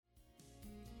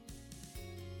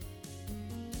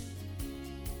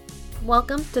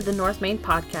Welcome to the North Main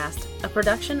Podcast, a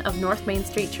production of North Main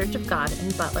Street Church of God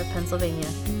in Butler, Pennsylvania.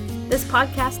 This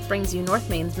podcast brings you North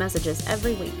Main's messages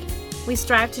every week. We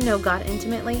strive to know God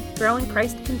intimately, grow in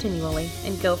Christ continually,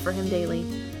 and go for Him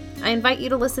daily. I invite you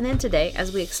to listen in today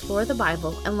as we explore the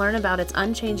Bible and learn about its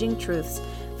unchanging truths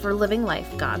for living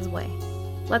life God's way.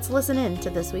 Let's listen in to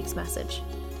this week's message.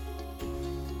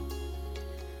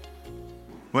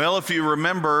 Well, if you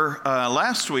remember,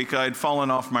 last week I'd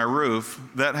fallen off my roof.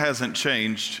 That hasn't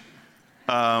changed.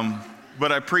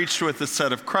 But I preached with a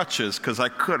set of crutches because I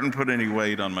couldn't put any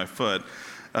weight on my foot.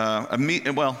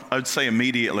 I'd say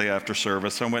immediately after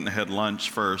service. I went and had lunch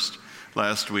first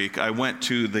last week. I went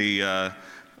to the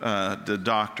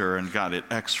doctor and got it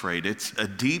x-rayed. It's a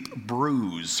deep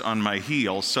bruise on my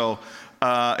heel, so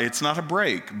it's not a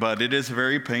break, but it is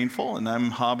very painful, and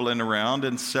I'm hobbling around,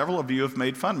 and several of you have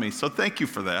made fun of me, so thank you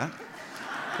for that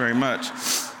very much.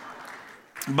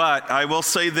 But I will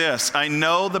say this, I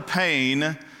know the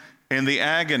pain and the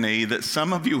agony that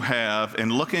some of you have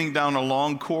in looking down a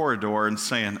long corridor and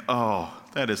saying, oh,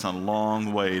 that is a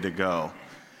long way to go.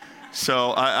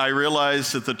 So I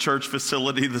realize that the church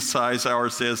facility, the size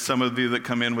ours is, some of you that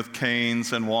come in with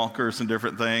canes and walkers and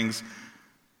different things,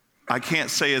 I can't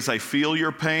say as I feel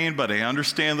your pain, but I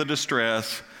understand the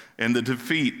distress and the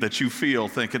defeat that you feel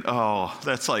thinking, oh,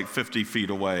 that's like 50 feet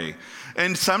away.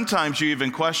 And sometimes you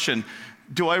even question,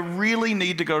 do I really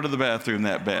need to go to the bathroom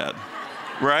that bad?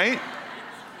 Right?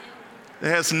 It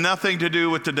has nothing to do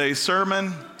with today's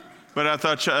sermon, but I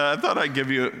thought I'd give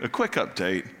you a quick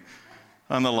update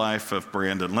on the life of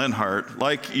Brandon Linhart.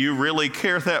 Like you really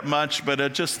care that much, but I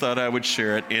just thought I would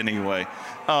share it anyway.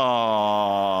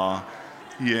 Aww.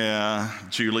 Yeah,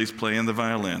 Julie's playing the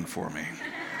violin for me.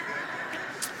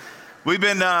 We've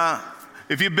been,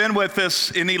 if you've been with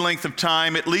us any length of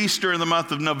time, at least during the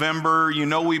month of November, you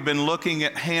know we've been looking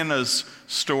at Hannah's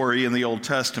story in the Old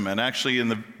Testament, actually in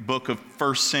the book of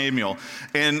 1 Samuel.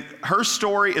 And her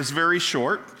story is very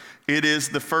short. It is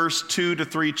the first 2 to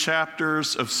 3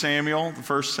 chapters of Samuel, the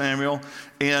first Samuel.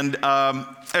 And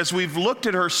as we've looked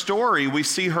at her story, we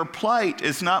see her plight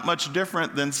is not much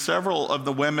different than several of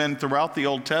the women throughout the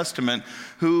Old Testament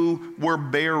who were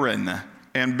barren.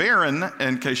 And barren,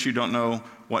 in case you don't know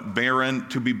what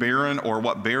to be barren or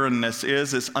what barrenness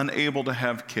is unable to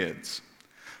have kids.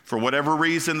 For whatever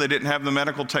reason, they didn't have the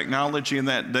medical technology in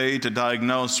that day to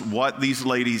diagnose what these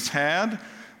ladies had.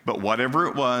 But whatever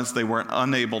it was, they weren't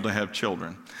unable to have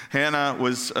children. Hannah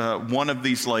was one of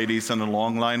these ladies in a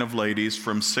long line of ladies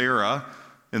from Sarah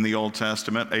in the Old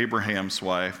Testament, Abraham's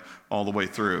wife, all the way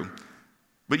through.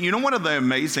 But you know one of the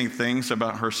amazing things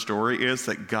about her story is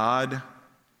that God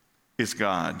is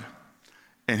God.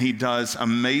 And He does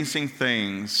amazing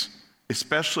things,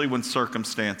 especially when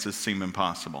circumstances seem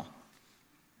impossible.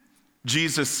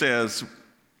 Jesus says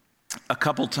a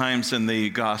couple times in the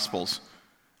Gospels,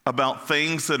 about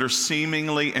things that are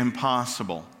seemingly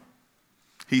impossible.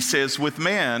 He says, with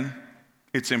man,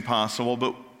 it's impossible,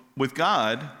 but with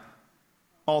God,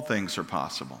 all things are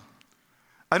possible.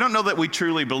 I don't know that we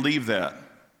truly believe that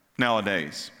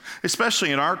nowadays.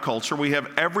 Especially in our culture, we have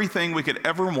everything we could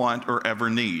ever want or ever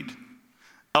need.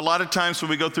 A lot of times when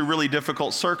we go through really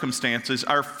difficult circumstances,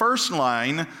 our first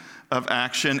line of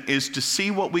action is to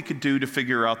see what we could do to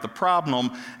figure out the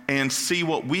problem and see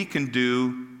what we can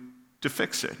do to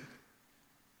fix it.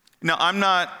 Now, I'm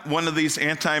not one of these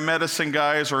anti-medicine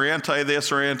guys or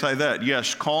anti-this or anti-that.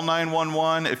 Yes, call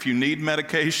 911. If you need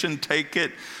medication, take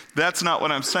it. That's not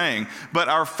what I'm saying. But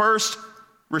our first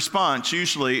response,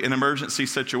 usually in emergency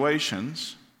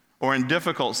situations or in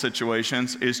difficult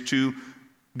situations, is to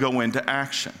go into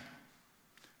action.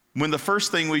 When the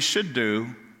first thing we should do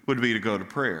would be to go to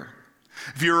prayer.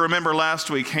 If you remember last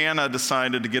week, Hannah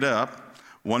decided to get up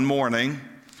one morning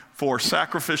for a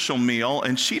sacrificial meal,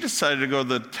 and she decided to go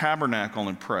to the tabernacle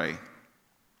and pray.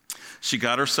 She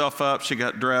got herself up, she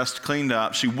got dressed, cleaned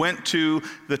up, she went to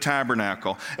the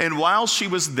tabernacle, and while she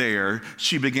was there,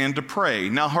 she began to pray.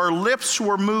 Now her lips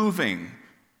were moving,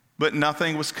 but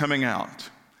nothing was coming out.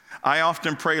 I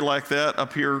often pray like that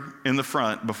up here in the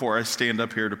front before I stand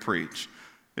up here to preach.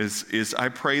 Is I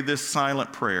pray this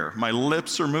silent prayer. My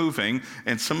lips are moving,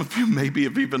 and some of you maybe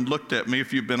have even looked at me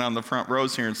if you've been on the front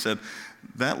rows here and said,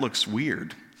 that looks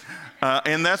weird.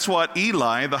 And that's what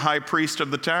Eli, the high priest of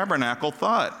the tabernacle,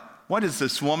 thought. What is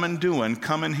this woman doing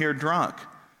coming here drunk?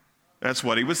 That's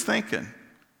what he was thinking.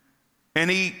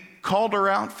 And he called her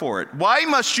out for it. Why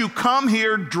must you come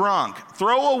here drunk?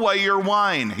 Throw away your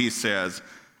wine, he says.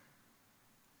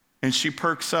 And she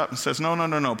perks up and says,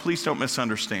 no, please don't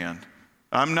misunderstand.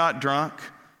 I'm not drunk.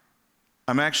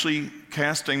 I'm actually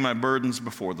casting my burdens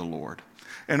before the Lord.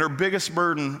 And her biggest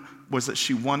burden was that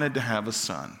she wanted to have a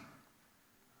son.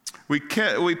 We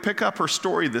pick up her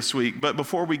story this week, but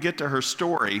before we get to her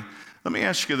story, let me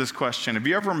ask you this question. Have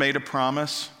you ever made a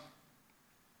promise?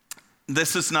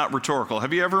 This is not rhetorical.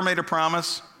 Have you ever made a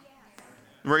promise? Yes.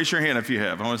 Raise your hand if you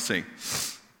have. I want to see.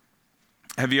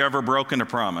 Have you ever broken a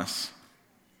promise?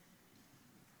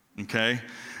 Okay.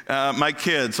 My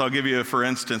kids, I'll give you for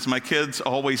instance, my kids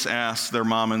always ask their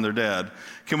mom and their dad,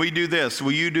 can we do this?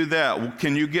 Will you do that?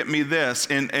 Can you get me this?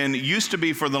 And it used to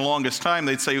be for the longest time,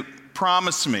 they'd say,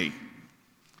 promise me.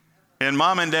 And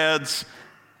mom and dads,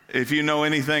 if you know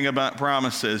anything about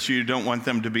promises, you don't want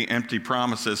them to be empty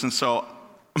promises. And so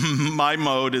my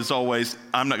mode is always,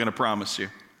 I'm not going to promise you.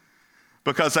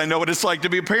 Because I know what it's like to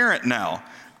be a parent now.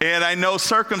 And I know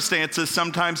circumstances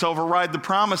sometimes override the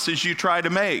promises you try to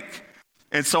make.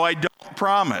 And so I don't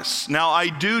promise. Now, I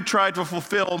do try to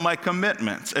fulfill my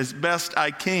commitments as best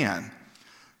I can.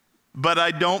 But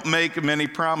I don't make many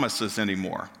promises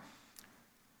anymore.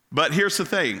 But here's the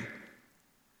thing.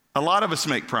 A lot of us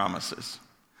make promises.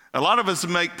 A lot of us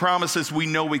make promises we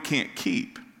know we can't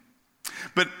keep.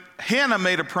 But Hannah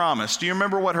made a promise. Do you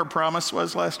remember what her promise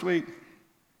was last week?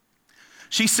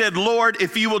 She said, Lord,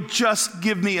 if you will just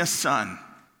give me a son,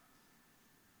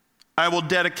 I will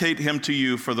dedicate him to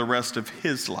you for the rest of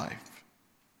his life.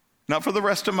 Not for the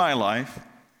rest of my life,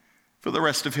 for the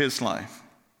rest of his life.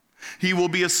 He will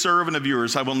be a servant of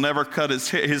yours. I will never cut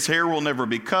his hair will never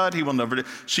be cut. He will never.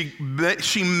 She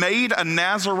made a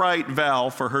Nazirite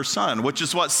vow for her son, which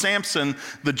is what Samson,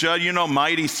 the judge,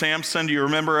 mighty Samson. Do you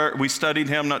remember we studied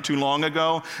him not too long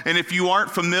ago? And if you aren't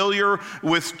familiar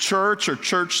with church or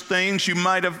church things, you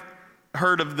might have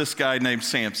heard of this guy named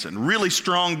Samson. Really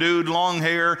strong dude, long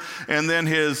hair, and then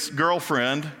his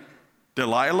girlfriend,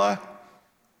 Delilah.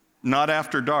 Not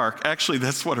after dark. Actually,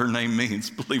 that's what her name means,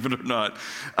 believe it or not.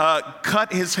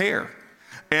 Cut his hair.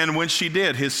 And when she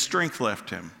did, his strength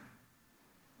left him.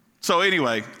 So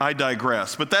anyway, I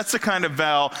digress. But that's the kind of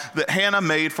vow that Hannah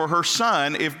made for her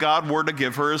son if God were to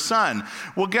give her a son.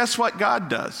 Well, guess what God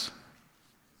does?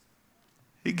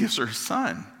 He gives her a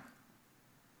son.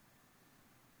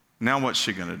 Now what's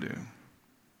she going to do?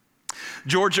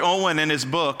 George Owen, in his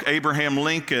book, Abraham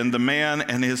Lincoln, The Man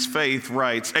and His Faith,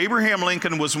 writes, Abraham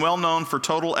Lincoln was well known for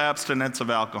total abstinence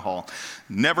of alcohol.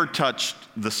 Never touched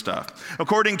the stuff.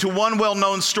 According to one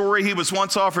well-known story, he was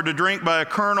once offered a drink by a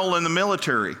colonel in the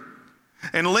military.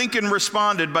 And Lincoln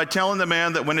responded by telling the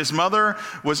man that when his mother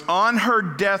was on her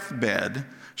deathbed,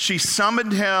 she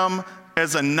summoned him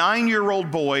as a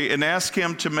 9-year-old boy and asked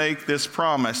him to make this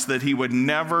promise that he would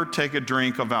never take a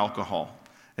drink of alcohol.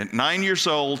 At 9 years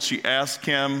old, she asked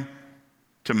him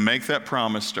to make that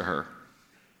promise to her.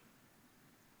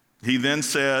 He then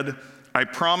said, I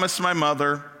promised my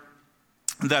mother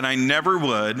that I never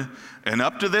would, and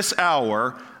up to this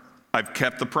hour, I've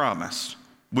kept the promise.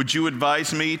 Would you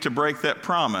advise me to break that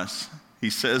promise? He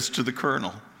says to the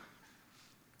colonel.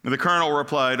 And the colonel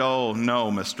replied, oh, no,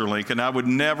 Mr. Lincoln, I would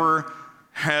never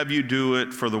have you do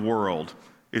it for the world.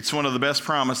 It's one of the best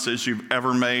promises you've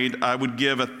ever made. I would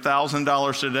give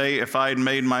 $1,000 today if I had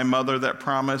made my mother that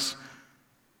promise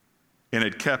and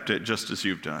had kept it just as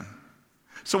you've done.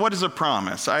 So what is a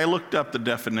promise? I looked up the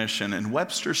definition in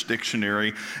Webster's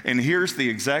dictionary, and here's the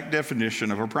exact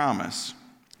definition of a promise.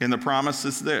 And the promise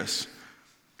is this: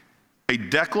 a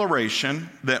declaration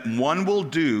that one will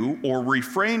do or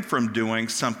refrain from doing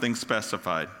something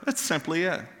specified. That's simply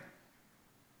it.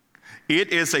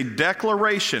 It is a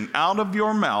declaration out of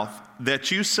your mouth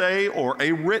that you say, or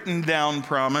a written down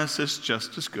promise is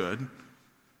just as good.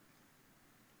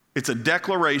 It's a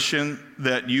declaration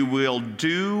that you will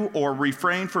do or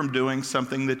refrain from doing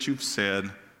something that you've said.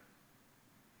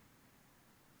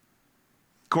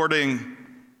 According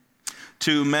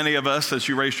to many of us, as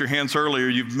you raised your hands earlier,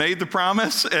 you've made the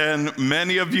promise, and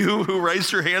many of you who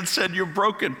raised your hands said you've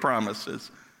broken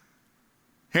promises.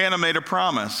 Hannah made a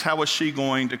promise. How was she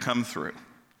going to come through?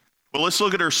 Well, let's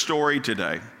look at her story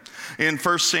today. In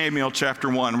 1 Samuel chapter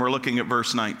 1, we're looking at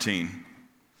verse 19.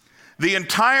 The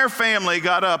entire family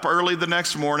got up early the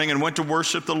next morning and went to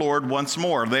worship the Lord once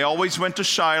more. They always went to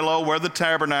Shiloh, where the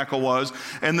tabernacle was,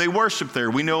 and they worshiped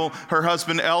there. We know her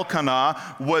husband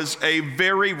Elkanah was a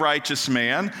very righteous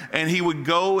man, and he would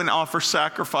go and offer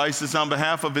sacrifices on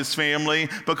behalf of his family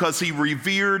because he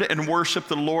revered and worshiped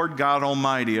the Lord God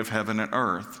Almighty of heaven and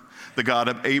earth, the God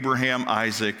of Abraham,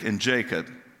 Isaac, and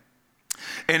Jacob.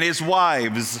 And his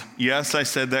wives, yes, I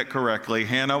said that correctly.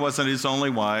 Hannah wasn't his only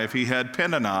wife. He had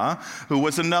Peninnah, who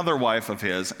was another wife of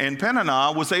his. And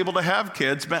Peninnah was able to have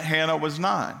kids, but Hannah was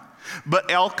not.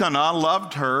 But Elkanah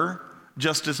loved her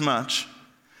just as much,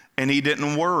 and he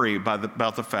didn't worry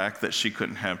about the fact that she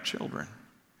couldn't have children.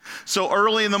 So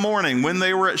early in the morning, when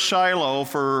they were at Shiloh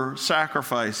for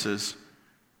sacrifices,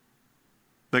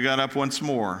 they got up once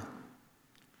more.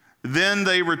 Then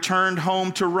they returned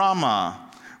home to Ramah.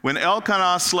 When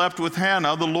Elkanah slept with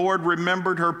Hannah, the Lord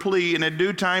remembered her plea, and in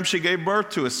due time she gave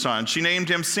birth to a son. She named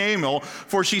him Samuel,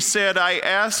 for she said, I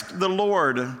asked the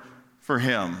Lord for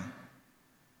him.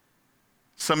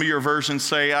 Some of your versions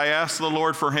say, I asked the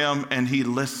Lord for him, and he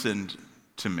listened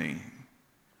to me.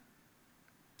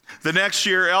 The next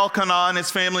year, Elkanah and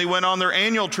his family went on their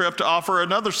annual trip to offer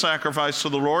another sacrifice to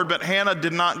the Lord, but Hannah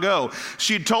did not go.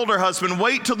 She had told her husband,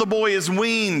 wait till the boy is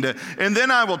weaned, and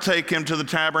then I will take him to the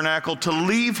tabernacle to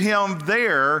leave him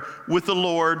there with the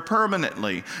Lord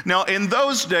permanently. Now, in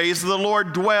those days, the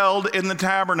Lord dwelled in the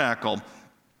tabernacle,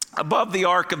 above the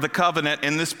Ark of the Covenant,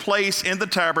 in this place in the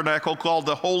tabernacle called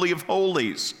the Holy of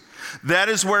Holies. That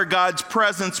is where God's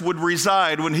presence would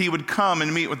reside when he would come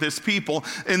and meet with his people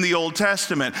in the Old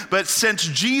Testament. But since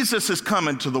Jesus has come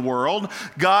into the world,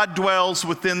 God dwells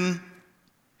within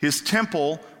his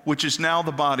temple, which is now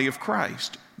the body of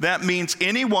Christ. That means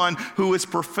anyone who has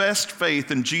professed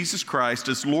faith in Jesus Christ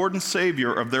as Lord and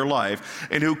Savior of their life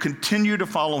and who continue to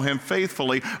follow him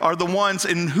faithfully are the ones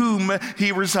in whom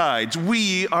he resides.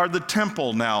 We are the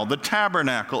temple now, the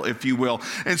tabernacle, if you will.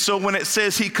 And so when it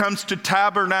says he comes to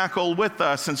tabernacle with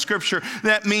us in Scripture,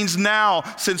 that means now,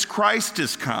 since Christ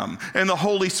has come and the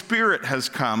Holy Spirit has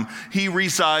come, he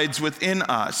resides within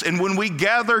us. And when we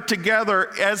gather together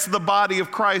as the body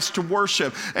of Christ to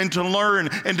worship and to learn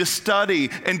and to study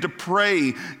and to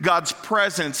pray, God's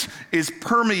presence is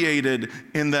permeated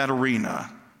in that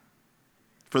arena.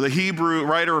 For the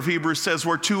writer of Hebrews says,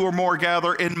 where two or more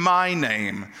gather in my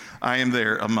name, I am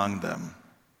there among them.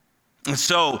 And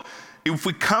so, if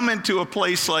we come into a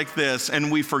place like this and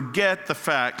we forget the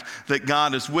fact that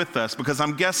God is with us, because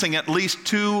I'm guessing at least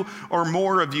two or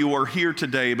more of you are here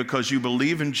today because you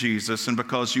believe in Jesus and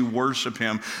because you worship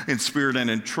him in spirit and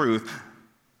in truth,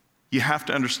 you have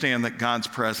to understand that God's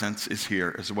presence is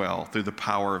here as well through the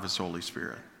power of his Holy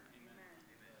Spirit.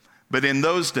 But in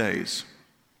those days,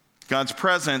 God's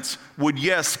presence would,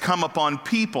 yes, come upon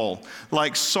people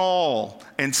like Saul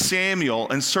and Samuel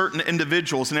and certain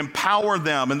individuals and empower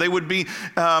them, and they would be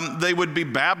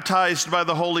baptized by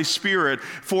the Holy Spirit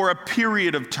for a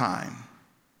period of time.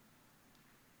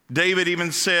 David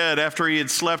even said, after he had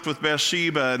slept with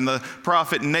Bathsheba and the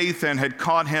prophet Nathan had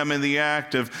caught him in the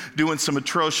act of doing some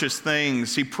atrocious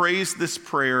things, he praised this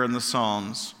prayer in the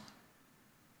Psalms: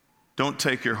 don't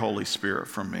take your Holy Spirit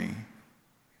from me.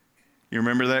 You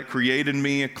remember that? Create in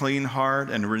me a clean heart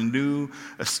and renew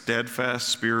a steadfast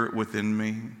spirit within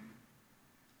me.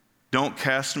 Don't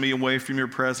cast me away from your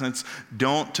presence.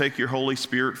 Don't take your Holy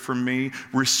Spirit from me.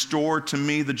 Restore to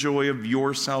me the joy of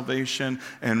your salvation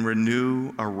and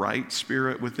renew a right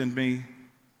spirit within me.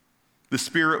 The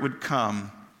Spirit would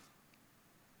come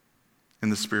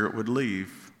and the Spirit would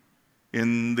leave.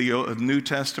 In the New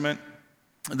Testament,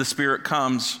 the Spirit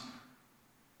comes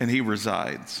and he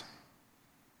resides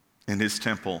in his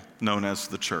temple known as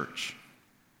the church.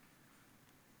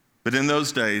 But in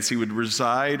those days, he would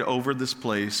reside over this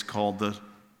place called the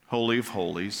Holy of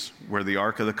Holies, where the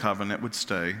Ark of the Covenant would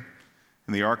stay.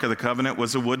 And the Ark of the Covenant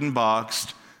was a wooden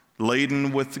box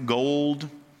laden with gold,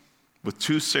 with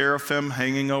two seraphim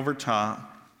hanging over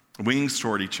top, wings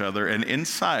toward each other. And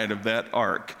inside of that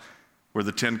ark were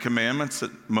the 10 Commandments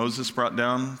that Moses brought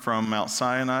down from Mount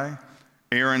Sinai,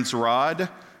 Aaron's rod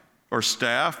or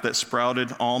staff that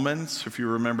sprouted almonds, if you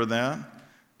remember that,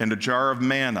 and a jar of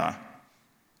manna,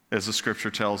 as the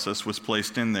scripture tells us, was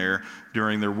placed in there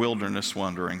during their wilderness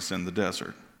wanderings in the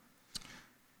desert.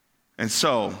 And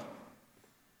so,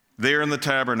 there in the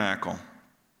tabernacle,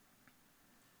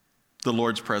 the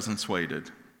Lord's presence waited.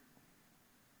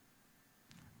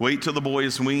 Wait till the boy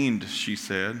is weaned, she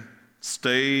said.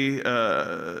 Then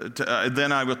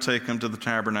I will take him to the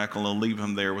tabernacle and leave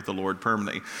him there with the Lord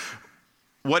permanently.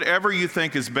 Whatever you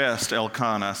think is best,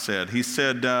 Elkanah said. He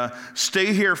said,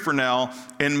 stay here for now,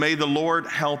 and may the Lord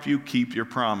help you keep your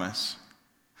promise.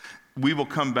 We will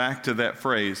come back to that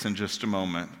phrase in just a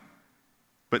moment.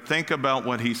 But think about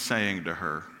what he's saying to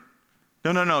her.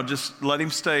 No, just let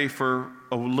him stay for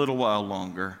a little while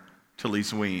longer till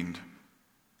he's weaned.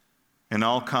 And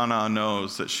Elkanah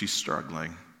knows that she's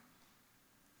struggling.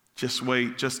 Just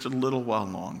wait just a little while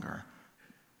longer.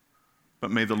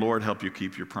 But may the Lord help you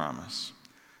keep your promise.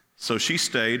 So she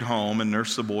stayed home and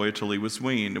nursed the boy till he was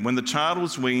weaned. And when the child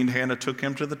was weaned, Hannah took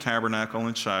him to the tabernacle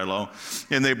in Shiloh,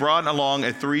 and they brought along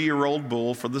a 3-year-old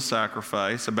bull for the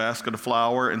sacrifice, a basket of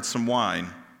flour, and some wine.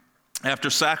 After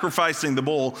sacrificing the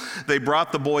bull, they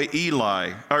brought the boy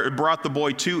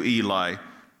to Eli.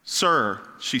 "Sir,"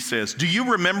 she says, "do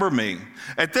you remember me?"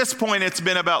 At this point, it's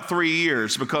been about 3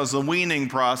 years because the weaning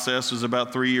process was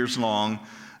about 3 years long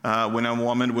when a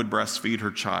woman would breastfeed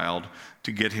her child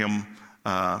to get him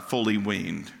fully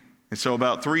weaned. And so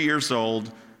about 3 years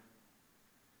old,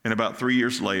 and about 3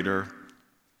 years later,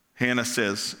 Hannah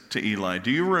says to Eli,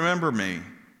 "Do you remember me?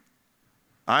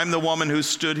 I'm the woman who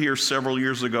stood here several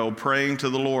years ago praying to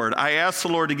the Lord. I asked the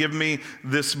Lord to give me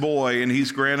this boy, and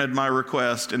he's granted my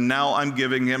request, and now I'm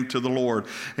giving him to the Lord,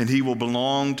 and he will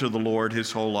belong to the Lord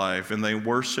his whole life." And they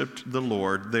worshiped the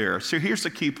Lord there. So here's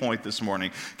the key point this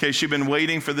morning. In case you've been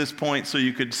waiting for this point so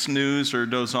you could snooze or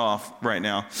doze off right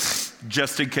now,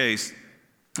 just in case.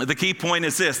 The key point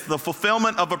is this: the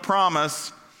fulfillment of a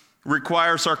promise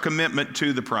requires our commitment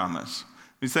to the promise.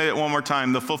 Let me say it one more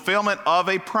time. The fulfillment of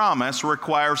a promise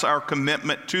requires our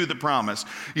commitment to the promise.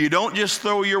 You don't just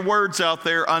throw your words out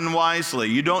there unwisely.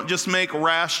 You don't just make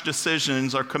rash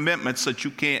decisions or commitments that you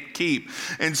can't keep.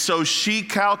 And so she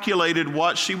calculated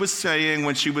what she was saying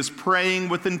when she was praying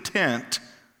with intent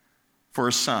for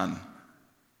a son.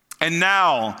 And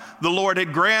now the Lord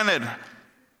had granted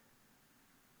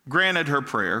her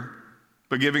prayer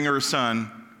by giving her a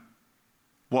son.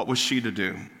 What was she to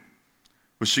do?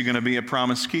 Was she going to be a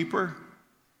promise keeper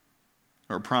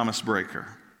or a promise breaker?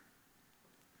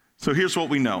 So here's what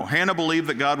we know. Hannah believed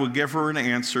that God would give her an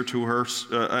answer to her,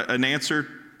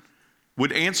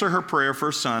 would answer her prayer for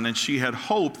a son, and she had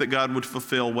hope that God would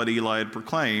fulfill what Eli had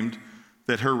proclaimed,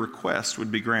 that her request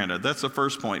would be granted. That's the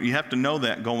first point. You have to know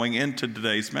that going into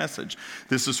today's message.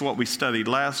 This is what we studied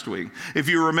last week. If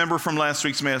you remember from last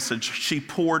week's message, she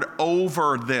poured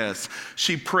over this.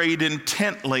 She prayed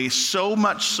intently, so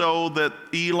much so that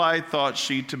Eli thought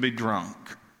she to be drunk.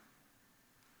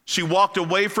 She walked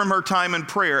away from her time in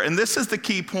prayer. And this is the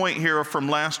key point here from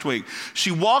last week.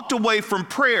 She walked away from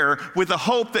prayer with the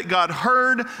hope that God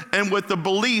heard and with the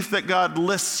belief that God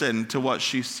listened to what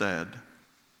she said.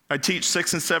 I teach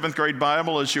 6th and 7th grade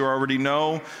Bible, as you already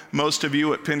know, most of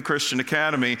you at Penn Christian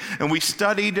Academy. And we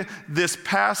studied this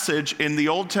passage in the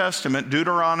Old Testament,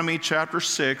 Deuteronomy chapter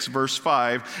 6, verse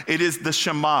 5. It is the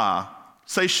Shema.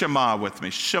 Say Shema with me.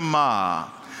 Shema.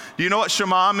 Do you know what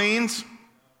Shema means?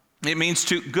 It means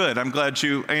to, good, I'm glad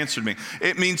you answered me.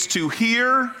 It means to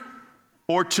hear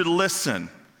or to listen.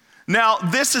 Now,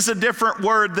 this is a different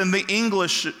word than the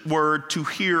English word to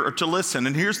hear or to listen.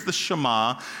 And here's the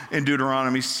Shema in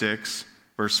Deuteronomy 6,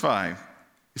 verse 5.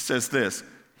 It says this: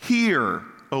 "Hear,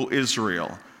 O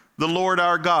Israel, the Lord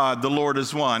our God, the Lord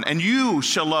is one. And you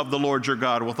shall love the Lord your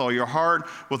God with all your heart,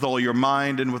 with all your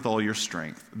mind, and with all your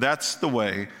strength." That's the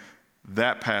way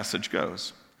that passage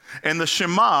goes. And the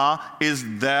Shema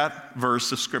is that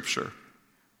verse of Scripture.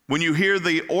 When you hear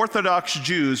the Orthodox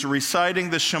Jews reciting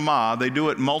the Shema, they do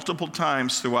it multiple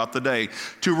times throughout the day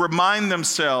to remind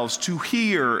themselves to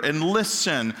hear and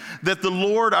listen that the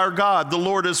Lord our God, the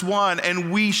Lord is one,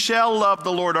 and we shall love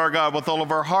the Lord our God with all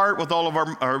of our heart, with all of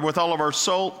our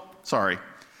soul.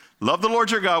 Love the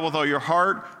Lord your God with all your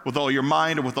heart, with all your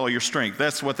mind, and with all your strength.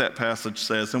 That's what that passage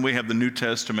says. And we have the New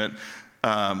Testament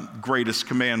greatest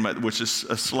commandment, which is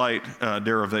a slight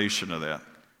derivation of that.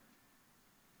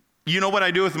 You know what I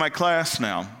do with my class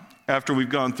now, after we've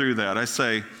gone through that? I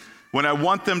say, when I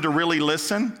want them to really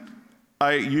listen,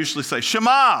 I usually say,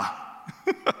 Shema.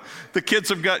 The kids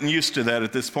have gotten used to that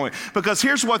at this point. Because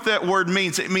here's what that word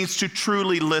means. It means to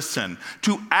truly listen,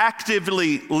 to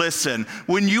actively listen.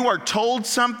 When you are told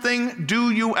something, do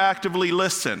you actively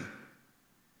listen?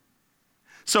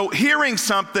 So hearing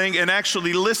something and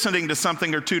actually listening to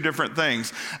something are two different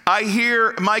things.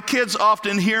 My kids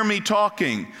often hear me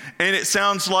talking, and it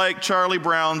sounds like Charlie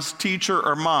Brown's teacher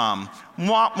or mom.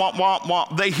 Wah, wah, wah,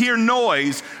 wah. They hear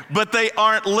noise, but they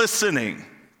aren't listening.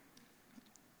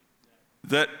 Is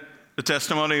that the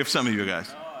testimony of some of you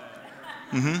guys?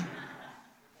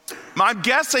 Mm-hmm. I'm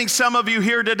guessing some of you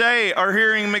here today are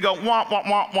hearing me go, wah, wah,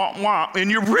 wah, wah, wah, and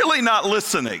you're really not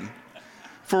listening.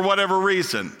 For whatever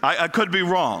reason. I could be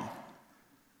wrong.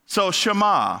 So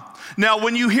Shema. Now,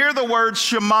 when you hear the words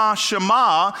Shema,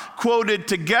 Shema quoted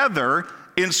together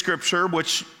in Scripture,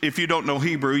 which if you don't know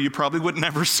Hebrew, you probably would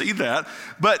never see that.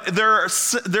 But there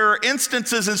are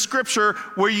instances in Scripture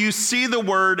where you see the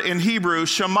word in Hebrew,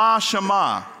 Shema,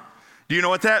 Shema. Do you know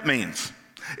what that means?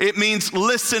 It means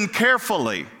listen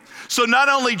carefully. So not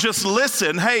only just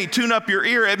listen, hey, tune up your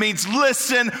ear, it means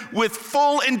listen with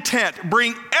full intent.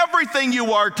 Bring everything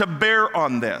you are to bear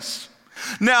on this.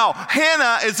 Now,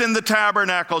 Hannah is in the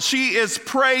tabernacle. She is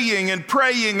praying and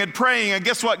praying and praying. And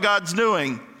guess what God's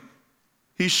doing?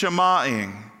 He's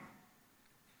shema'ing.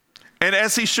 And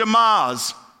as he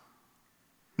shema's,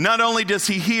 not only does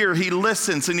he hear, he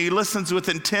listens, and he listens with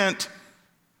intent.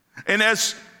 And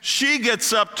as she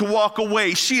gets up to walk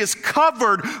away. She is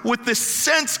covered with this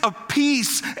sense of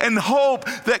peace and hope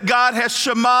that God has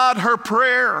shamad her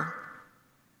prayer.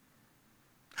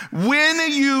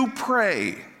 When you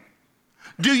pray,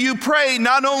 do you pray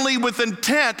not only with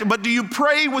intent, but do you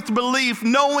pray with belief,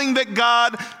 knowing that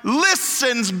God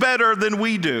listens better than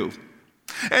we do?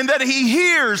 And that he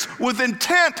hears with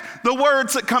intent the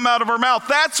words that come out of our mouth.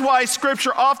 That's why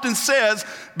Scripture often says,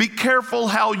 be careful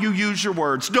how you use your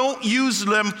words. Don't use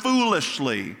them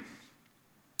foolishly.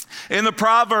 In the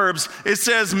Proverbs, it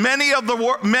says, many are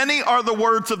the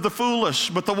words of the foolish,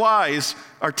 but the wise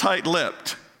are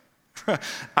tight-lipped.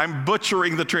 I'm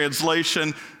butchering the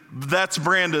translation. That's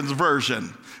Brandon's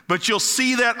version. But you'll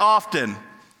see that often.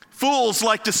 Fools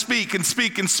like to speak and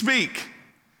speak and speak.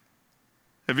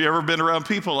 Have you ever been around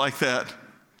people like that?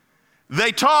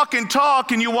 They talk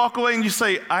and you walk away and you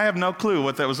say, I have no clue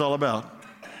what that was all about.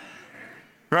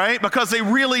 Right? Because they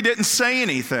really didn't say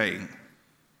anything.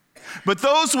 But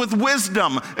those with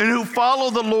wisdom and who follow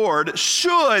the Lord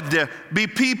should be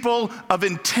people of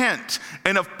intent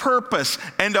and of purpose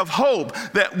and of hope,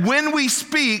 that when we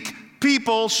speak,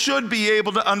 people should be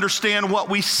able to understand what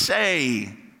we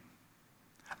say.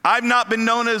 I've not been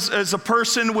known as a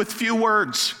person with few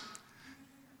words.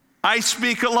 I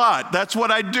speak a lot. That's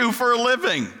what I do for a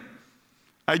living.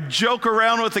 I joke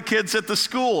around with the kids at the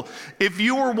school. If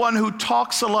you are one who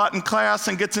talks a lot in class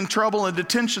and gets in trouble and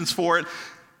detentions for it,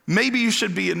 maybe you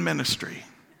should be in ministry.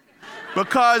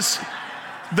 Because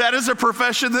that is a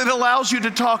profession that allows you to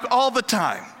talk all the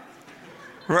time,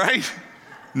 right?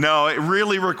 No, it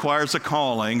really requires a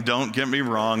calling. Don't get me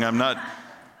wrong. I'm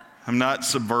not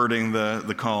subverting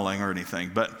the calling or anything,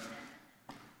 but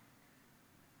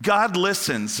God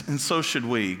listens, and so should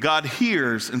we. God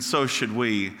hears, and so should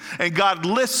we. And God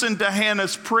listened to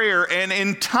Hannah's prayer, and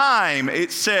in time,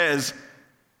 it says,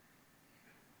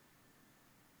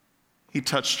 He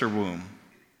touched her womb.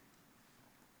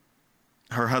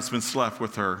 Her husband slept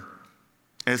with her,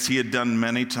 as he had done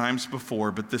many times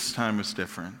before, but this time was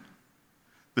different.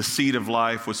 The seed of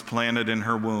life was planted in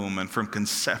her womb, and from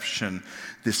conception,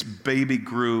 this baby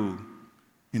grew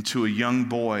into a young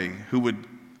boy who would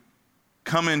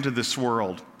come into this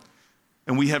world.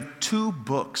 And we have 2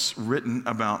 books written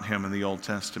about him in the Old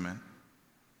Testament.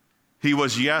 He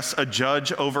was, yes, a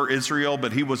judge over Israel,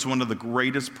 but he was one of the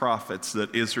greatest prophets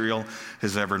that Israel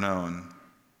has ever known.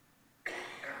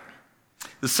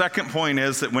 The second point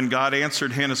is that when God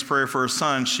answered Hannah's prayer for her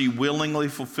son, she willingly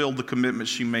fulfilled the commitment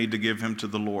she made to give him to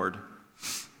the Lord.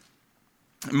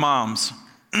 Moms,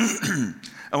 I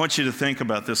want you to think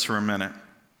about this for a minute.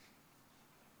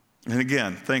 And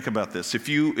again, think about this. If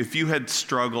you had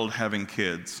struggled having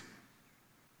kids,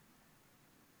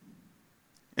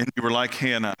 and you were like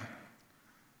Hannah,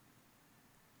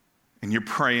 and you're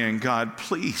praying, God,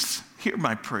 please hear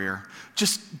my prayer.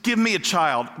 Just give me a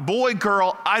child. Boy,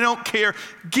 girl, I don't care.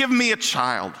 Give me a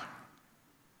child.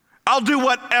 I'll do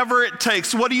whatever it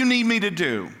takes. What do you need me to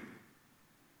do?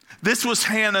 This was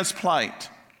Hannah's plight.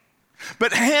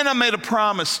 But Hannah made a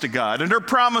promise to God, and her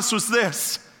promise was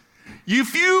this: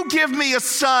 if you give me a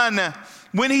son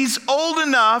when he's old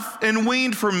enough and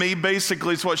weaned from me,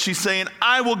 basically is what she's saying,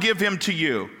 I will give him to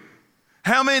you.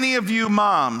 How many of you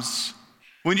moms,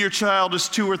 when your child is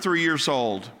 2 or 3 years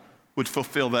old, would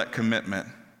fulfill that commitment?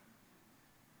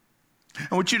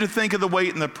 I want you to think of the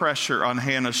weight and the pressure on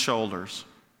Hannah's shoulders.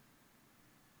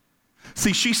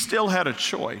 See, she still had a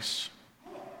choice.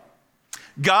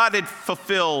 God had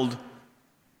fulfilled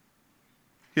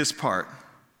his part.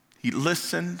 He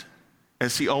listened,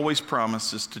 as he always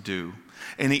promises to do,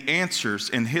 and he answers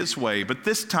in his way. But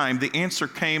this time, the answer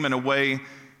came in a way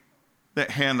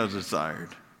that Hannah desired.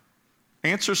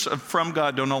 Answers from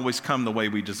God don't always come the way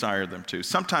we desire them to.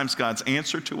 Sometimes God's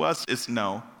answer to us is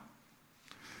no.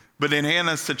 But in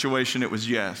Hannah's situation, it was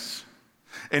yes.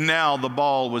 And now the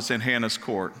ball was in Hannah's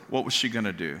court. What was she going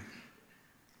to do?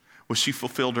 Well, she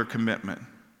fulfilled her commitment.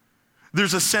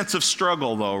 There's a sense of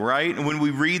struggle, though, right? And when we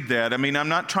read that, I'm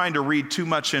not trying to read too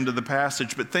much into the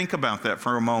passage, but think about that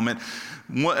for a moment.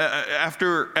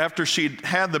 After she'd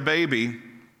had the baby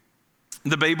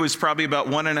was probably about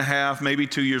 1.5, maybe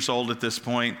 2 years old at this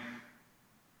point.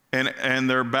 And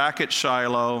they're back at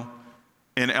Shiloh,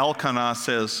 and Elkanah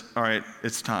says, all right,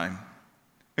 it's time.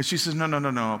 And she says,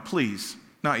 no, please,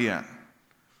 not yet.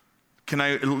 Can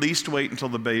I at least wait until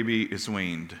the baby is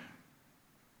weaned?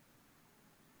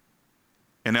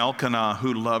 And Elkanah,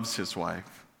 who loves his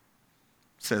wife,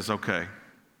 says, okay.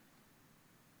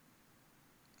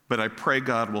 But I pray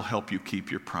God will help you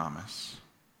keep your promise.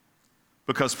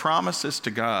 Because promises to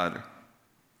God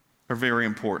are very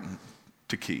important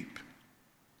to keep.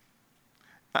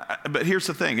 But here's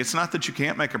the thing. It's not that you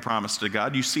can't make a promise to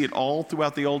God. You see it all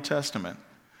throughout the Old Testament.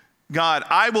 God,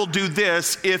 I will do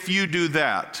this if you do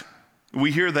that.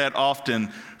 We hear that often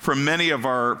from many of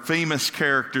our famous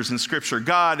characters in Scripture.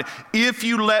 God, if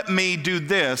you let me do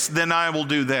this, then I will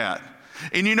do that.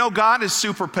 And you know, God is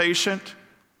super patient.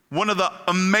 One of the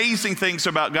amazing things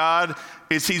about God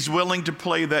is he's willing to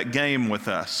play that game with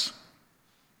us.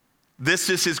 This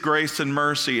is his grace and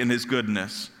mercy and his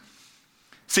goodness.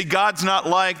 See, God's not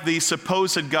like the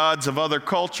supposed gods of other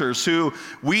cultures who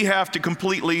we have to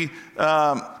completely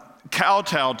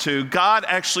kowtow to. God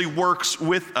actually works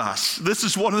with us. This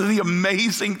is one of the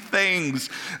amazing things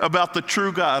about the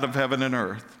true God of heaven and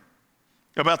earth,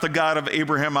 about the God of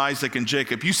Abraham, Isaac, and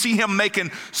Jacob. You see him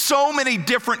making so many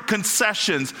different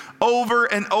concessions over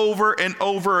and over and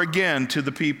over again to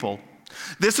the people.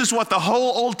 This is what the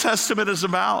whole Old Testament is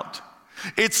about.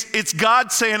 It's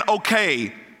God saying,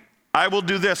 okay, I will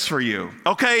do this for you.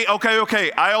 Okay,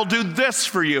 I'll do this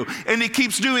for you. And he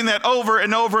keeps doing that over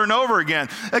and over and over again.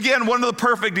 Again, one of the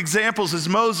perfect examples is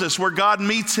Moses, where God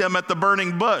meets him at the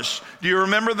burning bush. Do you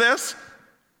remember this?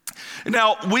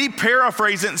 Now, we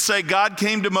paraphrase it and say God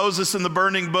came to Moses in the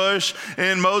burning bush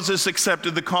and Moses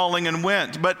accepted the calling and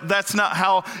went. But that's not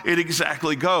how it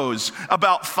exactly goes.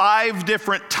 About 5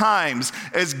 different times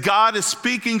as God is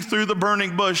speaking through the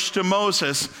burning bush to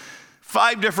Moses,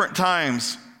 5 different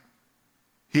times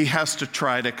he has to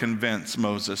try to convince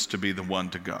Moses to be the one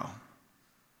to go.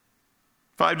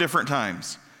 5 different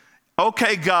times.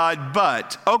 Okay, God,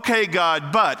 but.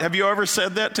 Have you ever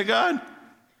said that to God?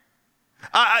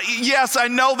 Yes, I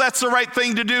know that's the right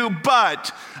thing to do,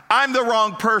 but I'm the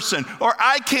wrong person, or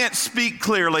I can't speak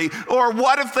clearly, or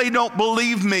what if they don't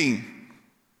believe me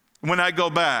when I go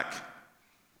back?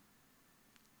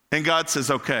 And God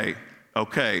says, okay.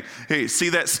 Hey, see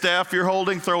that staff you're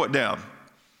holding? Throw it down.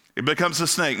 It becomes a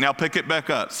snake. Now pick it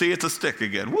back up. See, it's a stick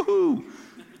again. Woohoo!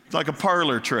 It's like a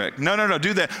parlor trick. No,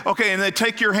 do that. Okay, and then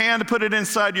take your hand and put it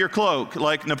inside your cloak,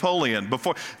 like Napoleon.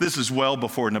 This is well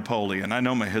before Napoleon. I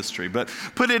know my history, but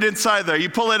put it inside there. You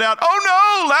pull it out.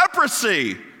 Oh no,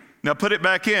 leprosy. Now put it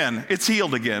back in. It's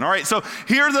healed again. All right, so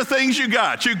here are the things you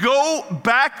got. You go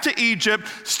back to Egypt,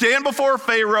 stand before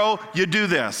Pharaoh, you do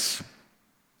this.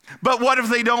 But what if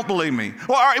they don't believe me?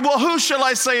 Well, all right, who shall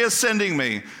I say is sending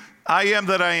me? I am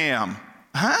that I am.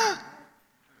 Huh?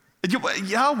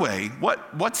 Yahweh,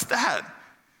 what's that?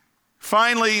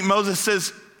 Finally, Moses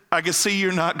says, I can see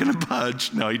you're not going to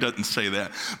budge. No, he doesn't say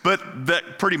that. But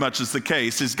that pretty much is the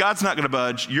case, is God's not going to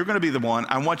budge. You're going to be the one.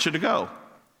 I want you to go.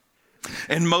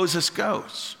 And Moses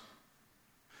goes.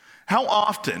 How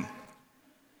often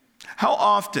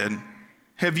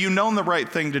have you known the right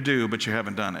thing to do, but you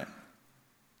haven't done it?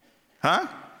 Huh?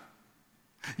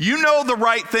 You know the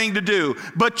right thing to do,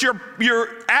 but you're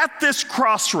at this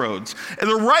crossroads. And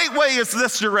the right way is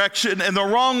this direction, and the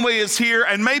wrong way is here,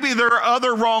 and maybe there are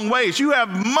other wrong ways. You have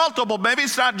multiple, maybe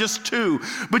it's not just 2,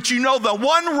 but you know the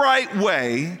one right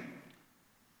way,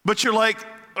 but you're like,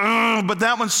 but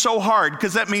that one's so hard,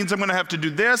 because that means I'm going to have to do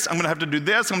this, I'm going to have to do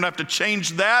this, I'm going to have to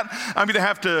change that, I'm going to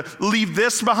have to leave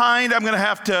this behind, I'm going to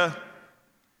have to...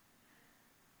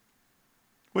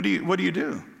 What do you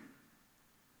do?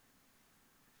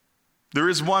 There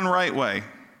is one right way.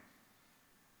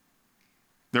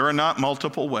 There are not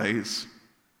multiple ways,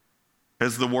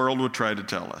 as the world would try to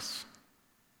tell us.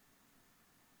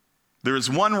 There is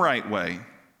one right way,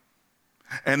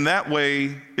 and that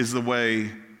way is the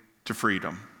way to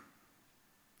freedom,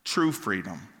 true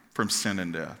freedom from sin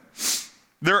and death.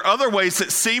 There are other ways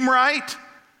that seem right.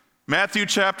 Matthew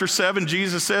chapter 7,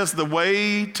 Jesus says, the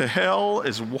way to hell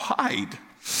is wide.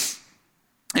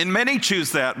 And many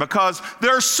choose that because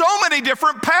there are so many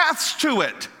different paths to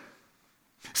it.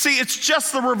 See, it's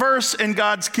just the reverse in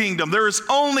God's kingdom. There is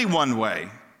only one way.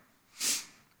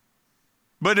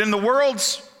 But in the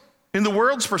world's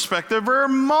perspective, there are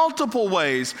multiple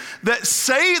ways that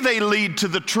say they lead to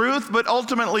the truth, but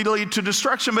ultimately lead to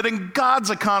destruction. But in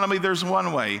God's economy, there's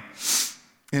one way,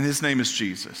 and his name is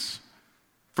Jesus.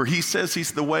 For he says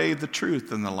he's the way, the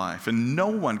truth, and the life, and no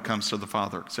one comes to the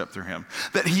Father except through him.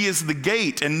 That he is the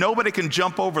gate, and nobody can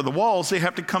jump over the walls. They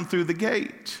have to come through the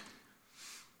gate.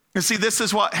 And see, this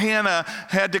is what Hannah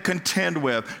had to contend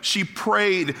with. She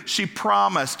prayed, she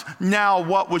promised. Now,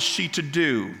 what was she to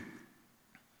do?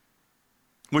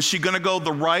 Was she going to go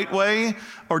the right way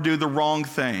or do the wrong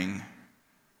thing?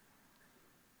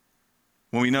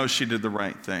 Well, we know she did the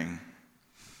right thing.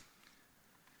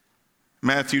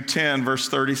 Matthew 10, verse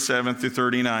 37 through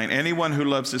 39. Anyone who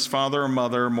loves his father or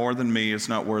mother more than me is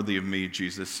not worthy of me,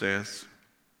 Jesus says.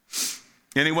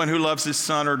 Anyone who loves his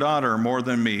son or daughter more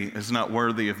than me is not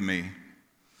worthy of me.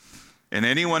 And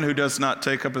anyone who does not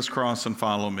take up his cross and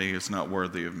follow me is not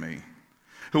worthy of me.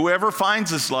 Whoever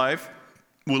finds his life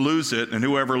will lose it, and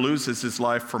whoever loses his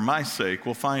life for my sake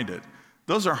will find it.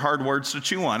 Those are hard words to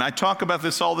chew on. I talk about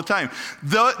this all the time.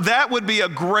 That would be a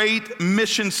great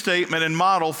mission statement and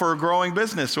model for a growing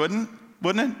business, wouldn't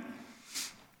it?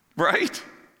 Right?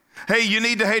 Hey, you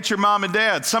need to hate your mom and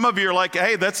dad. Some of you are like,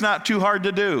 hey, that's not too hard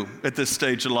to do at this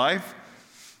stage of life.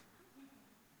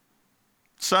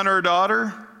 Son or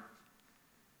daughter,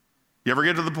 you ever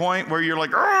get to the point where you're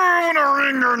like, oh, I want to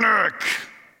wring your neck,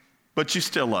 but you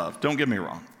still love. Don't get me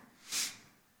wrong.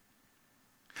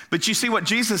 But you see, what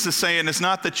Jesus is saying is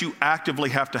not that you actively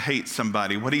have to hate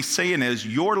somebody. What he's saying is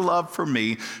your love for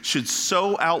me should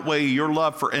so outweigh your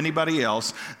love for anybody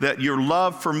else that your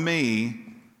love for me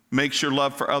makes your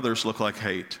love for others look like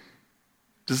hate.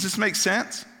 Does this make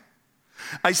sense?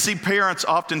 I see parents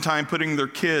oftentimes putting their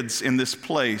kids in this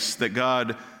place that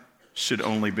God should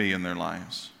only be in their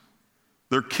lives.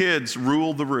 Their kids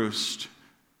rule the roost.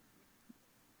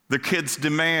 Their kids'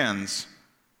 demands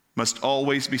must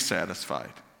always be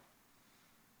satisfied.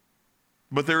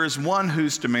 But there is one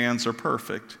whose demands are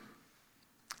perfect,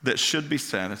 that should be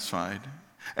satisfied,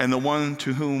 and the one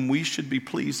to whom we should be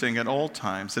pleasing at all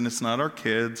times. And it's not our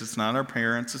kids, it's not our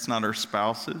parents, it's not our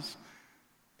spouses.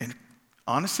 And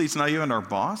honestly, it's not even our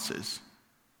bosses.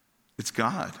 It's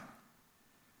God.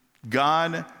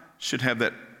 God should have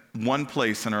that one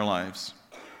place in our lives.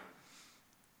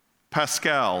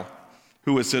 Pascal,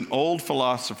 who was an old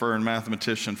philosopher and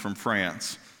mathematician from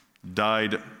France,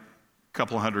 died a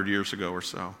couple hundred years ago or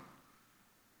so.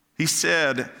 He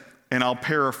said, and I'll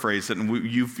paraphrase it, and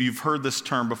you've heard this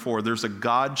term before, there's a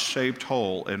God-shaped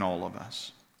hole in all of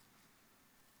us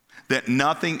that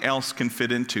nothing else can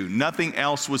fit into. Nothing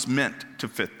else was meant to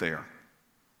fit there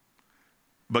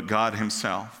but God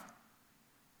himself.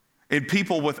 And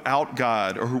people without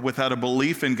God or without a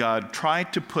belief in God try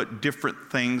to put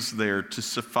different things there to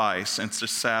suffice and to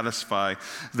satisfy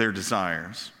their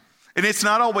desires. And it's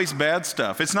not always bad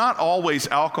stuff. It's not always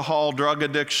alcohol, drug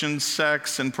addiction,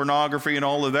 sex, and pornography and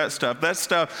all of that stuff. That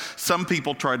stuff some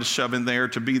people try to shove in there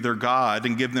to be their God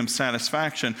and give them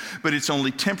satisfaction, but it's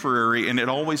only temporary and it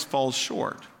always falls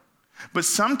short. But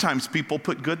sometimes people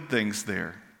put good things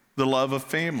there. The love of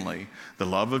family, the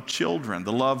love of children,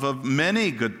 the love of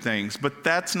many good things, but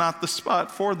that's not the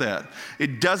spot for that.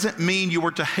 It doesn't mean you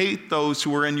were to hate those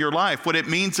who are in your life. What it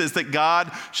means is that God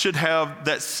should have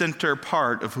that center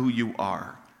part of who you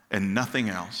are and nothing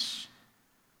else.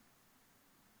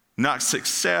 Not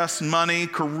success, money,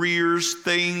 careers,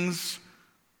 things.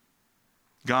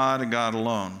 God and God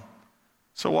alone.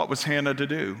 So what was Hannah to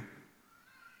do?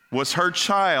 Was her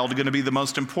child going to be the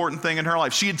most important thing in her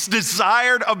life? She had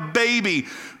desired a baby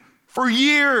for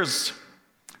years.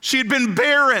 She had been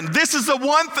barren. This is the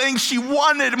one thing she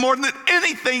wanted more than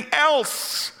anything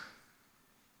else.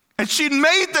 And she'd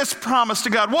made this promise to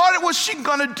God. What was she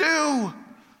going to do?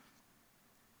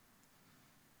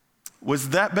 Was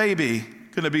that baby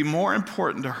going to be more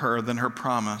important to her than her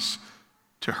promise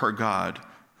to her God,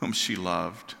 whom she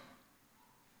loved?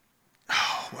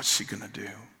 Oh, what's she going to do?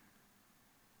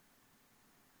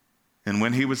 And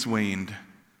when he was weaned,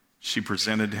 she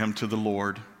presented him to the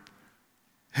Lord.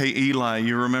 Hey, Eli,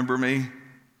 you remember me?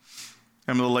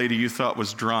 I'm the lady you thought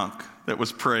was drunk that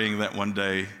was praying that one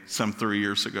day some 3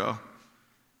 years ago.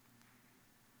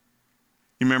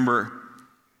 You remember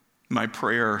my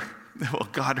prayer? Well,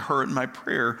 God heard my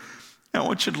prayer. I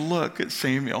want you to look at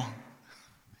Samuel.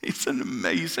 He's an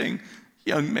amazing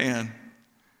young man.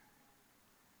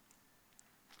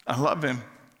 I love him.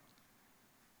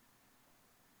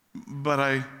 But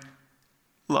I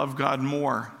love God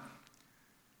more.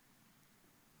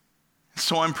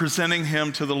 So I'm presenting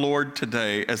him to the Lord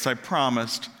today, as I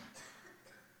promised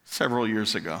several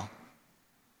years ago.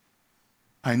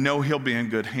 I know he'll be in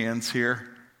good hands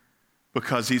here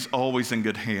because he's always in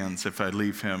good hands if I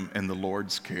leave him in the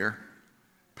Lord's care.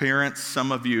 Parents,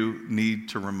 some of you need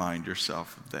to remind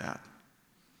yourself of that.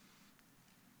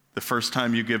 The first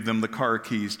time you give them the car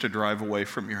keys to drive away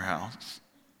from your house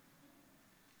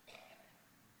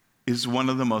is one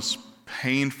of the most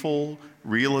painful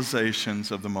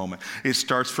realizations of the moment. It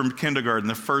starts from kindergarten,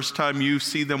 the first time you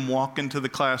see them walk into the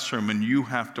classroom and you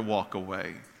have to walk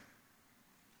away.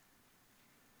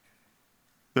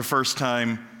 The first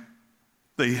time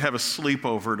they have a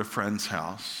sleepover at a friend's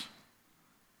house.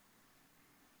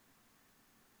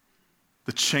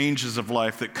 The changes of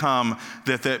life that come,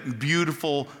 that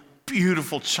beautiful,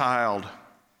 beautiful child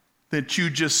that you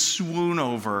just swoon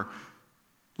over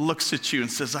looks at you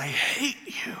and says, I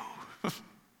hate you.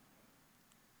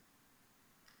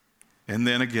 And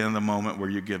then again, the moment where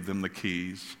you give them the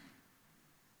keys.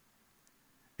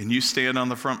 And you stand on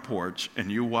the front porch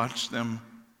and you watch them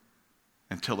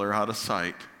until they're out of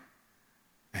sight.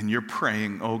 And you're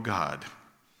praying, oh God,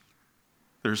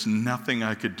 there's nothing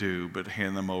I could do but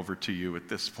hand them over to you at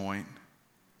this point.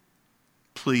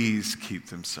 Please keep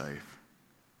them safe.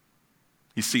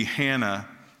 You see, Hannah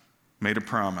made a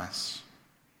promise.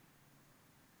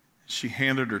 She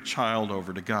handed her child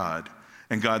over to God,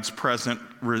 and God's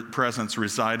presence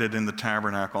resided in the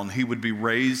tabernacle, and he would be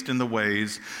raised in the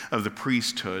ways of the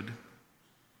priesthood,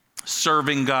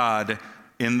 serving God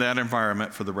in that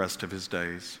environment for the rest of his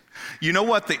days. You know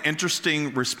what the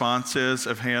interesting response is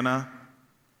of Hannah?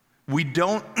 We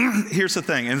don't, here's the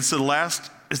thing, and it's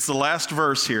the last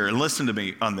verse here, and listen to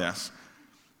me on this.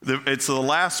 It's the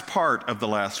last part of the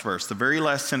last verse, the very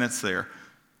last sentence there.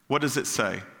 What does it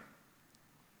say?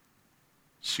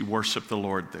 She worshiped the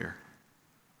Lord there.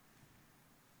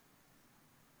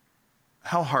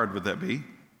 How hard would that be?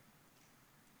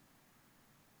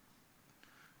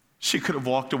 She could have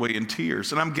walked away in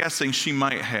tears, and I'm guessing she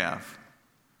might have.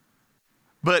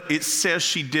 But it says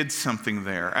she did something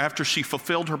there. After she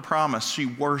fulfilled her promise, she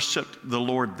worshiped the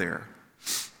Lord there.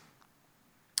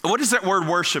 What does that word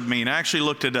worship mean? I actually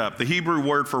looked it up. The Hebrew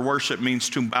word for worship means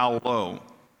to bow low,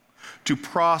 to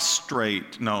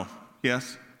prostrate. No,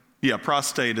 yes? Yeah,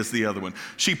 prostrate is the other one.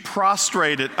 She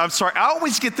prostrated. I'm sorry, I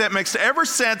always get that mixed up. Ever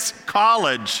since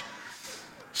college,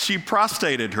 she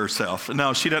prostrated herself.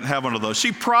 No, she doesn't have one of those.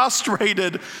 She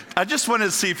prostrated. I just wanted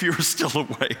to see if you were still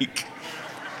awake.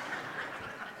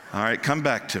 All right, come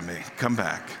back to me. Come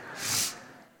back.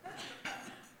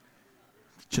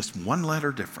 Just one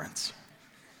letter difference.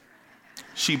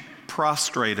 She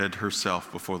prostrated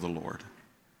herself before the Lord.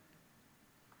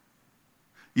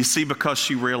 You see, because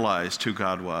she realized who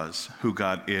God was, who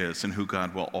God is, and who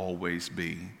God will always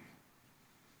be.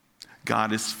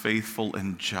 God is faithful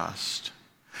and just.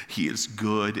 He is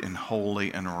good and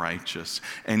holy and righteous.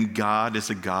 And God is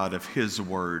a God of his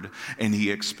word, and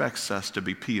he expects us to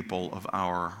be people of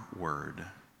our word.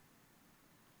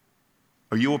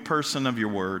 Are you a person of your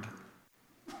word?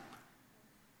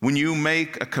 When you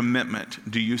make a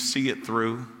commitment, do you see it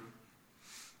through?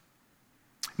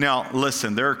 Now,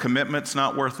 listen, there are commitments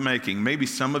not worth making. Maybe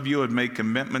some of you have made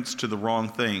commitments to the wrong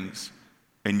things,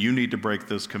 and you need to break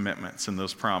those commitments and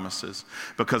those promises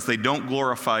because they don't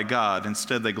glorify God.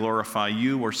 Instead, they glorify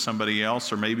you or somebody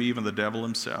else or maybe even the devil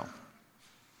himself.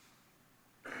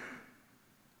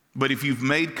 But if you've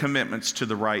made commitments to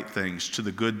the right things, to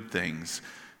the good things,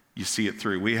 you see it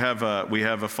through. We have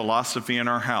a philosophy in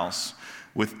our house.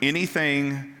 With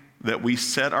anything that we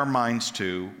set our minds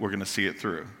to, we're going to see it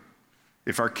through.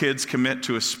 If our kids commit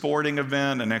to a sporting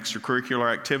event, an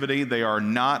extracurricular activity, they are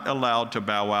not allowed to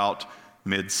bow out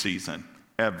mid-season,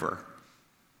 ever.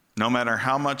 No matter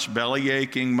how much belly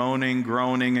aching, moaning,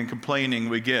 groaning, and complaining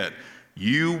we get,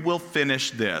 you will finish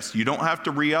this. You don't have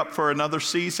to re-up for another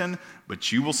season,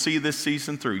 but you will see this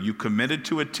season through. You committed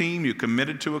to a team, you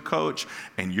committed to a coach,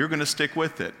 and you're going to stick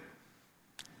with it.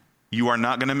 You are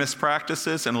not going to miss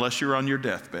practices unless you're on your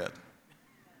deathbed.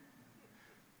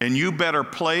 And you better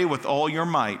play with all your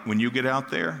might when you get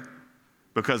out there,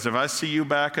 because if I see you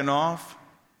backing off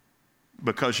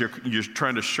because you're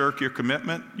trying to shirk your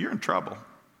commitment, you're in trouble.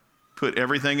 Put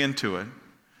everything into it.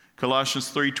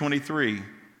 Colossians 3:23.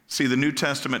 See, the New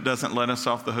Testament doesn't let us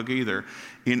off the hook either.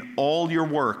 In all your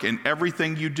work, in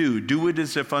everything you do it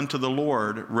as if unto the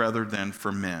Lord rather than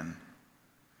for men.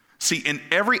 See, in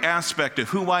every aspect of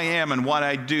who I am and what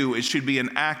I do, it should be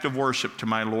an act of worship to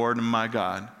my Lord and my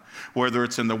God. Whether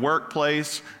it's in the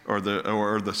workplace or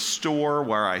the store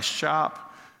where I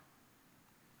shop,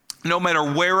 no matter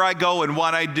where I go and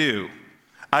what I do,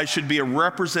 I should be a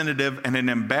representative and an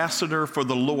ambassador for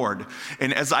the Lord.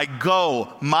 And as I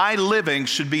go, my living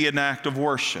should be an act of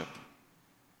worship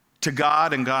to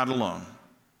God and God alone.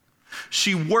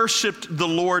 She worshiped the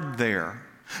Lord there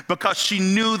because she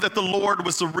knew that the Lord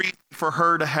was the reason for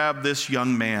her to have this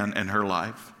young man in her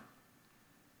life.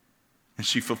 And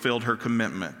she fulfilled her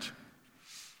commitment.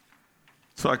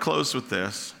 So I close with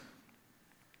this.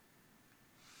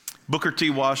 Booker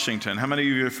T. Washington. How many of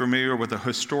you are familiar with the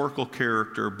historical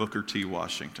character Booker T.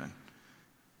 Washington?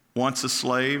 Once a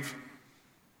slave,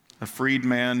 a freed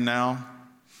man now,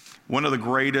 one of the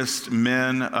greatest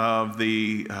men of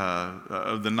the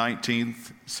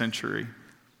 19th century.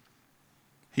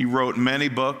 He wrote many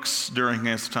books during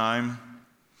his time.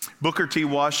 Booker T.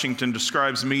 Washington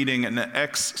describes meeting an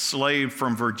ex-slave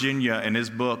from Virginia in his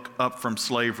book, Up from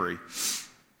Slavery.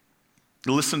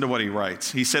 Listen to what he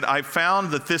writes. He said, I found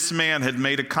that this man had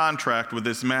made a contract with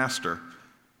his master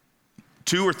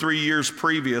 2 or 3 years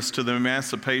previous to the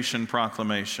Emancipation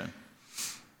Proclamation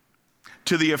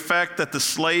to the effect that the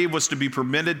slave was to be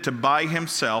permitted to buy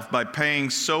himself by paying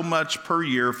so much per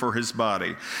year for his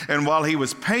body. And while he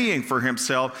was paying for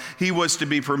himself, he was to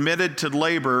be permitted to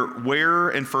labor where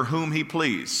and for whom he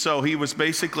pleased. So he was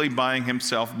basically buying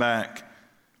himself back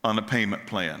on a payment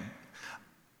plan.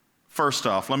 First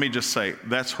off, let me just say,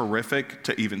 that's horrific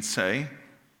to even say.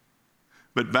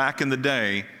 But back in the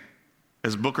day,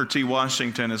 as Booker T.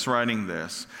 Washington is writing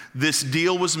this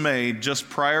deal was made just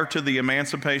prior to the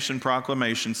Emancipation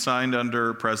Proclamation signed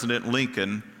under President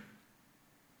Lincoln,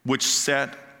 which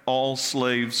set all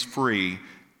slaves free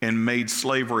and made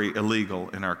slavery illegal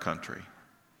in our country.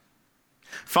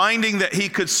 Finding that he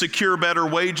could secure better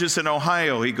wages in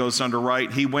Ohio, he goes on to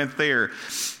write, he went there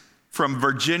from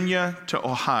Virginia to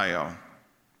Ohio.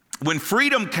 When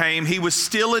freedom came, he was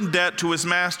still in debt to his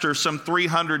master, some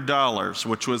 $300,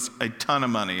 which was a ton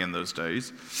of money in those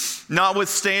days.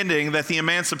 Notwithstanding that the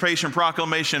Emancipation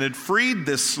Proclamation had freed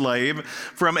this slave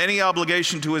from any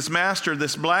obligation to his master,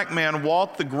 this black man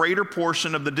walked the greater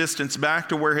portion of the distance back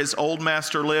to where his old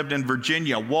master lived in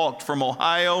Virginia, walked from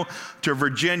Ohio to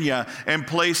Virginia, and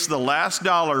placed the last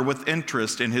dollar with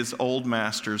interest in his old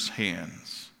master's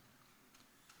hands.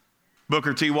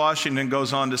 Booker T. Washington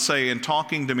goes on to say, in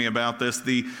talking to me about this,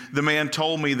 the man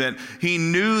told me that he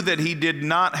knew that he did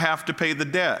not have to pay the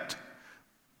debt,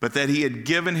 but that he had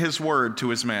given his word to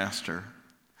his master.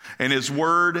 And his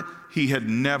word he had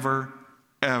never,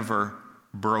 ever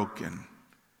broken.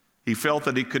 He felt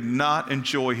that he could not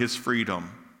enjoy his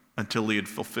freedom until he had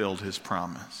fulfilled his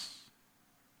promise.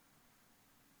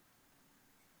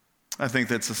 I think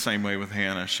that's the same way with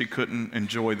Hannah. She couldn't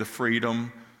enjoy the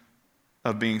freedom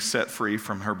of being set free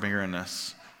from her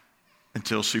barrenness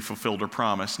until she fulfilled her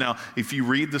promise. Now, if you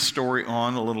read the story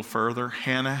on a little further,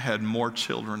 Hannah had more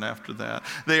children after that.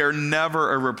 They are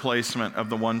never a replacement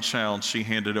of the one child she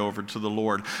handed over to the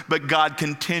Lord. But God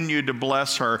continued to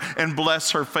bless her and bless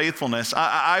her faithfulness.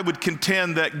 I would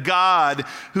contend that God,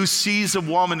 who sees a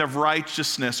woman of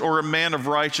righteousness or a man of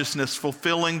righteousness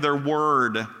fulfilling their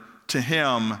word to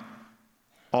him,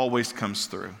 always comes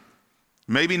through.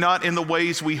 Maybe not in the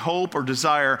ways we hope or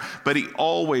desire, but he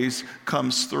always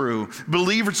comes through.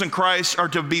 Believers in Christ are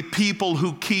to be people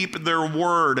who keep their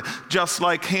word. Just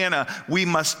like Hannah, we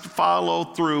must follow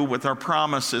through with our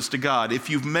promises to God. If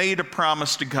you've made a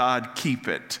promise to God, keep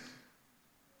it.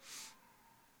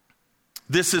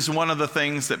 This is one of the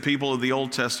things that people of the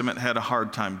Old Testament had a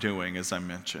hard time doing, as I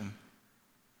mentioned.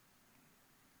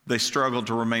 They struggled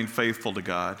to remain faithful to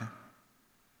God.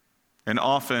 And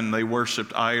often they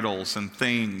worshiped idols and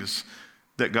things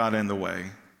that got in the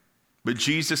way. But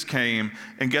Jesus came,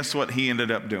 and guess what he ended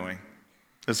up doing?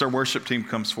 As our worship team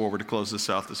comes forward to close this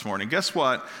out this morning, guess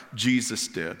what Jesus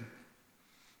did?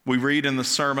 We read in the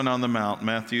Sermon on the Mount,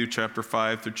 Matthew chapter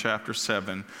 5 through chapter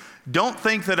 7, "Don't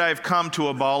think that I've come to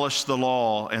abolish the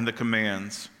law and the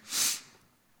commands."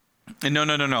 And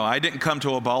no, I didn't come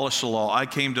to abolish the law. I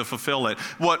came to fulfill it.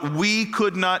 What we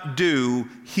could not do,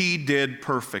 he did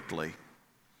perfectly.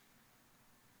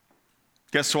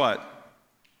 Guess what?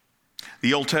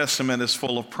 The Old Testament is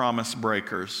full of promise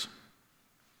breakers.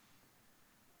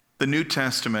 The New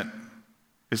Testament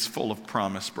is full of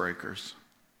promise breakers.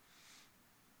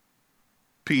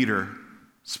 Peter,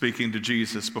 speaking to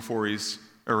Jesus before he's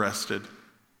arrested,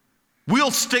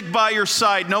 "We'll stick by your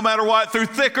side no matter what, through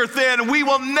thick or thin. We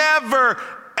will never,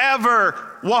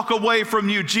 ever walk away from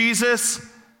you, Jesus."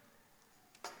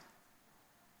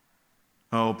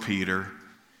 Oh, Peter,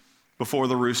 before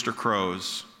the rooster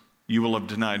crows, you will have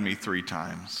denied me 3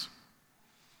 times.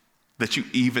 That you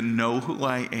even know who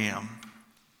I am.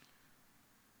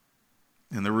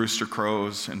 And the rooster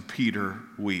crows, and Peter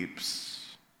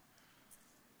weeps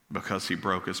because he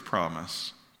broke his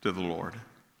promise to the Lord.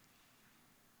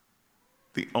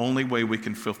 The only way we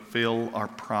can fulfill our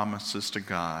promises to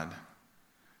God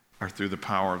are through the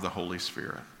power of the Holy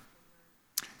Spirit.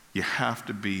 You have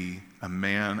to be a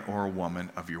man or a woman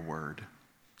of your word.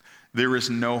 There is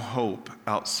no hope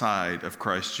outside of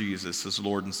Christ Jesus as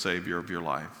Lord and Savior of your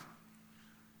life.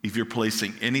 If you're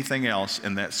placing anything else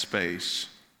in that space,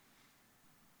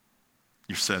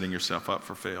 you're setting yourself up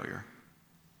for failure.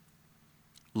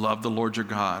 Love the Lord your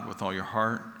God with all your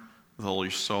heart, with all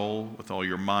your soul, with all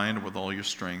your mind, with all your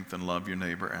strength, and love your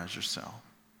neighbor as yourself.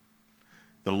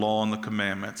 The law and the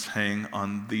commandments hang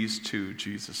on these 2,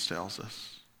 Jesus tells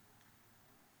us.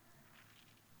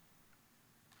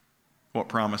 What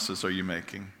promises are you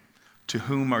making? To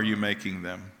whom are you making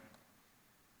them?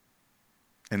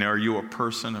 And are you a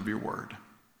person of your word?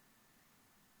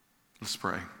 Let's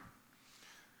pray.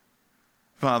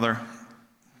 Father,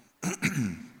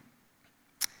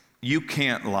 you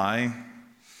can't lie.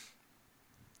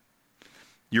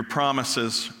 Your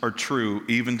promises are true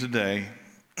even today,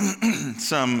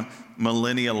 some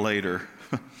millennia later.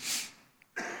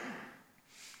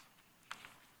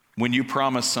 When you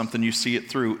promise something, you see it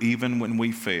through even when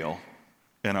we fail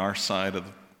in our side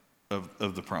of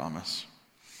the promise.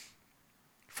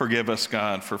 Forgive us,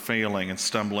 God, for failing and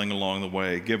stumbling along the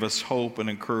way. Give us hope and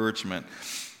encouragement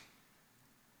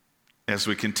as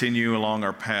we continue along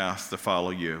our path to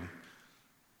follow you.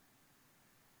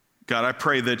 God, I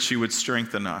pray that you would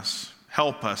strengthen us.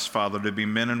 Help us, Father, to be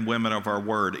men and women of our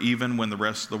word, even when the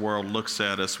rest of the world looks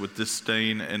at us with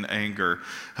disdain and anger.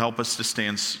 Help us to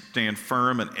stand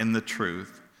firm and in the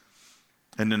truth,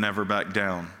 and to never back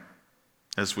down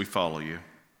as we follow you.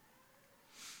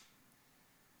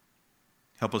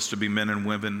 Help us to be men and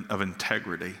women of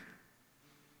integrity.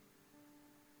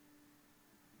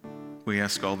 We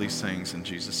ask all these things in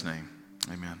Jesus' name.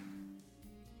 Amen.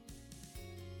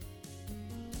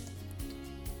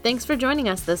 Thanks for joining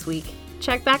us this week.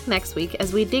 Check back next week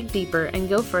as we dig deeper and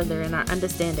go further in our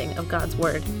understanding of God's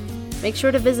Word. Make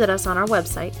sure to visit us on our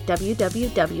website,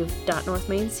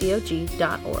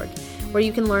 www.northmaincog.org, where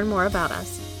you can learn more about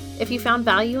us. If you found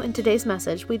value in today's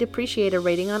message, we'd appreciate a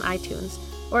rating on iTunes,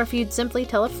 or if you'd simply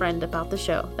tell a friend about the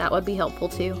show, that would be helpful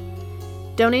too.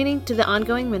 Donating to the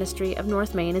ongoing ministry of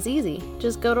North Main is easy.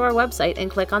 Just go to our website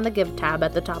and click on the Give tab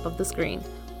at the top of the screen.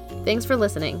 Thanks for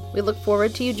listening. We look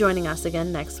forward to you joining us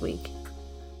again next week.